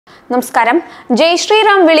നമസ്കാരം. ജയ്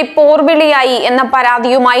ശ്രീറാം വിളി പോർവിളിയായി എന്ന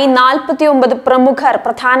പരാതിയുമായി 49 പ്രമുഖർ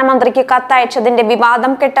പ്രധാനമന്ത്രിക്ക് കത്തയച്ചതിന്റെ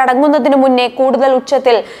വിവാദം കെട്ടടങ്ങുന്നതിനു മുന്നേ കൂടുതൽ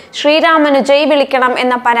ഉച്ചത്തിൽ ശ്രീരാമന് ജയ് വിളിക്കണം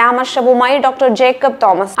എന്ന പരാമർശവുമായി ഡോക്ടർ ജേക്കബ്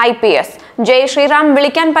തോമസ് IPS. ജയ് ശ്രീറാം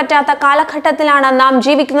വിളിക്കാൻ പറ്റാത്ത കാലഘട്ടത്തിലാണ് നാം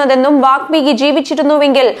ജീവിക്കുന്നതെന്നും വാൽമീകി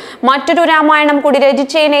ജീവിച്ചിരുന്നുവെങ്കിൽ മറ്റൊരു രാമായണം കൂടി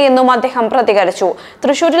രചിച്ചേനെയെന്നും അദ്ദേഹം പ്രതികരിച്ചു.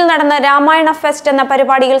 തൃശൂരിൽ നടന്ന രാമായണ ഫെസ്റ്റ് എന്ന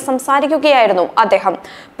പരിപാടിയിൽ സംസാരിക്കുകയായിരുന്നു അദ്ദേഹം.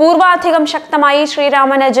 പൂർവാധികം ശക്തമായി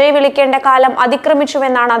ശ്രീരാമന് ജയ് വിളിക്കേണ്ട കാലം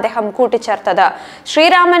അതിക്രമിച്ചുവെന്നാണ് അദ്ദേഹം കൂട്ടിച്ചേർത്തത്.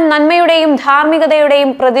 ശ്രീരാമൻ നന്മയുടെയും ധാർമ്മികതയുടെയും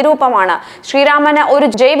പ്രതിരൂപമാണ്. ശ്രീരാമന് ഒരു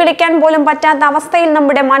ജയ് വിളിക്കാൻ പോലും പറ്റാത്ത അവസ്ഥയിൽ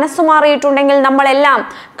നമ്മുടെ മനസ്സ് മാറിയിട്ടുണ്ടെങ്കിൽ നമ്മളെല്ലാം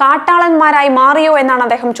കാട്ടാളന്മാരായി മാറിയോ എന്നാണ്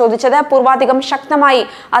അദ്ദേഹം ചോദിച്ചത്. പൂർവാധികം ശക്തമായി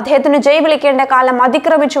അദ്ദേഹത്തിന് ജയ് വിളിക്കേണ്ട കാലം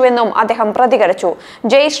അതിക്രമിച്ചുവെന്നും അദ്ദേഹം പ്രതികരിച്ചു.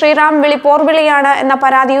 ജയ് ശ്രീറാം വിളി പോർവിളിയാണ് എന്ന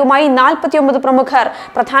പരാതിയുമായി 49 പ്രമുഖർ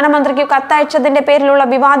പ്രധാനമന്ത്രിക്ക് കത്തയച്ചതിന്റെ പേരിലുള്ള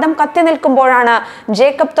വിവാദം കത്തി നിൽക്കുമ്പോഴാണ്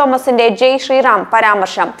ജേക്കബ് തോമസിന്റെ ജയ് ശ്രീറാം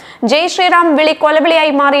പരാമർശം. ജയ് ശ്രീറാം വിളി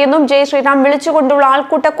കൊലവിളിയായി മാറിയെന്നും ജയ് ശ്രീറാം വിളിച്ചുകൊണ്ടുള്ള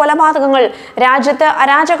ആൾക്കൂട്ട കൊലപാതകങ്ങൾ രാജ്യത്ത്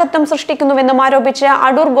അരാജകത്വം സൃഷ്ടിക്കുന്നുവെന്നും ആരോപിച്ച്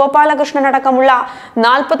അടൂർ ഗോപാലകൃഷ്ണൻ അടക്കമുള്ള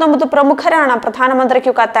 49 പ്രമുഖരാണ്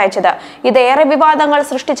പ്രധാനമന്ത്രിക്ക് കത്തയച്ചത്. ഇതേറെ വിവാദങ്ങൾ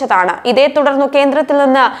സൃഷ്ടിച്ചതാണ്. ഇതേ തുടർന്ന് കേന്ദ്രത്തിൽ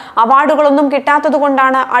നിന്ന് അവാർഡുകളൊന്നും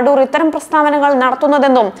കിട്ടാത്തതുകൊണ്ടാണ് അടൂർ ഇത്തരം പ്രസ്താവനകൾ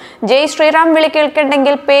നടത്തുന്നതെന്നും ജയ് ശ്രീറാം വിളി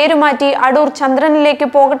കേൾക്കണ്ടെങ്കിൽ പേരുമാറ്റി അടൂർ ചന്ദ്രനിലേക്ക്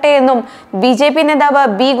പോകട്ടെ എന്നും BJP നേതാവ്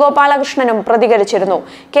B ഗോപാലകൃഷ്ണനും പ്രതികരിച്ചിരുന്നു.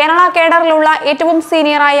 കേരള കേഡറിലുള്ള ഏറ്റവും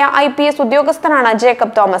സീനിയറായ IPS ഉദ്യോഗസ്ഥനാണ്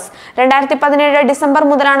ജേക്കബ് തോമസ്. 2017 ഡിസംബർ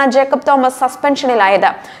മുതലാണ് ജേക്കബ് തോമസ് സസ്പെൻഷനിലായത്.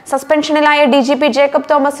 സസ്പെൻഷനിലായ DGP ജേക്കബ്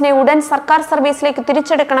തോമസിനെ ഉടൻ സർക്കാർ സർവീസിലേക്ക്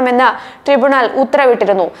തിരിച്ചെടുക്കണമെന്ന് ട്രിബ്യൂണൽ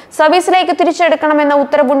ഉത്തരവിട്ടിരുന്നു. സർവീസിലേക്ക് തിരിച്ചെടുക്കണമെന്ന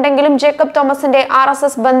ഉത്തരവുണ്ടെങ്കിലും ജേക്കബ് തോമസിന്റെ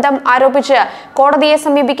RSS ബന്ധം ആരോപിച്ച് കോടതിയെ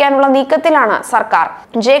സമീപിക്കാനുള്ള നീക്കത്തിലാണ് സർക്കാർ.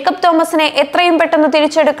 ജേക്കബ് തോമസിനെ എത്രയും പെട്ടെന്ന്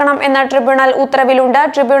തിരിച്ചെടുക്കണം എന്ന ട്രിബ്യൂണൽ ഉത്തരവിലുണ്ട്.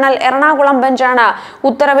 ട്രിബ്യൂണൽ എറണാകുളം ബെഞ്ചാണ്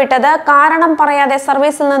ഉത്തരവിട്ടത്. കാരണം പറയാതെ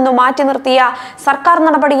സർവീസിൽ നിന്ന് മാറ്റി നിർത്തിയ സർക്കാർ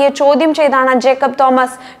നടപടിയെ ചോദ്യം ചെയ്താണ് ജേക്കബ്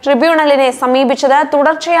തോമസ് ട്രിബ്യൂണലിനെ സമീപിച്ചത്.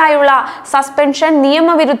 തുടർച്ചയായുള്ള സസ്പെൻഷൻ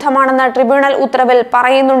നിയമവിരുദ്ധമാണെന്ന് ട്രിബ്യൂണൽ ഉത്തരവിൽ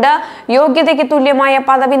പറയുന്നുണ്ട്. യോഗ്യതയ്ക്ക് തുല്യമായ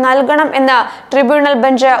പദവി നൽകണം എന്ന് ട്രിബ്യൂണൽ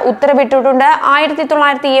ബെഞ്ച് ഉത്തരവിട്ടിട്ടുണ്ട്.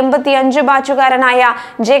 1985 ബാച്ചുകാരനായ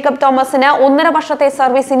ജേക്കബ് തോമസിന് 1.5 വർഷത്തെ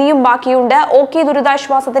സർവീസ് ഇനിയും ബാക്കിയുണ്ട്. OK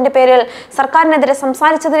ദുരിതാശ്വാസത്തിന്റെ പേരിൽ സർക്കാരിനെതിരെ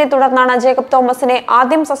സംസാരിച്ചതിനെ തുടർന്നാണ് ജേക്കബ് തോമസിനെ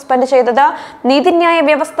ആദ്യം സസ്പെൻഡ് ചെയ്തത്. നീതിന്യായ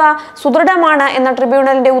വ്യവസ്ഥ സുദൃഢമാണ് എന്ന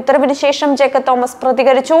ട്രിബ്യൂണലിന്റെ ഉത്തരവിന് ശേഷം ജേക്കബ് തോമസ്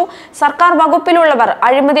പ്രതികരിച്ചു. സർക്കാർ വകുപ്പിലുള്ളവർ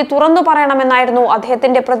അഴിമതി തുറന്നു പറയണമെന്നായിരുന്നു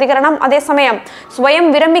അദ്ദേഹത്തിന്റെ പ്രതികരണം. അതേസമയം സ്വയം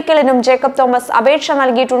വിരമിക്കലിനും ജേക്കബ് തോമസ് അപേക്ഷ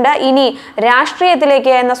നൽകിയിട്ടുണ്ട്. ഇനി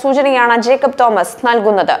രാഷ്ട്രീയത്തിലേക്ക് എന്ന സൂചനയാണ് ജേക്കബ് തോമസ്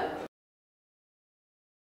നൽകുന്നത്.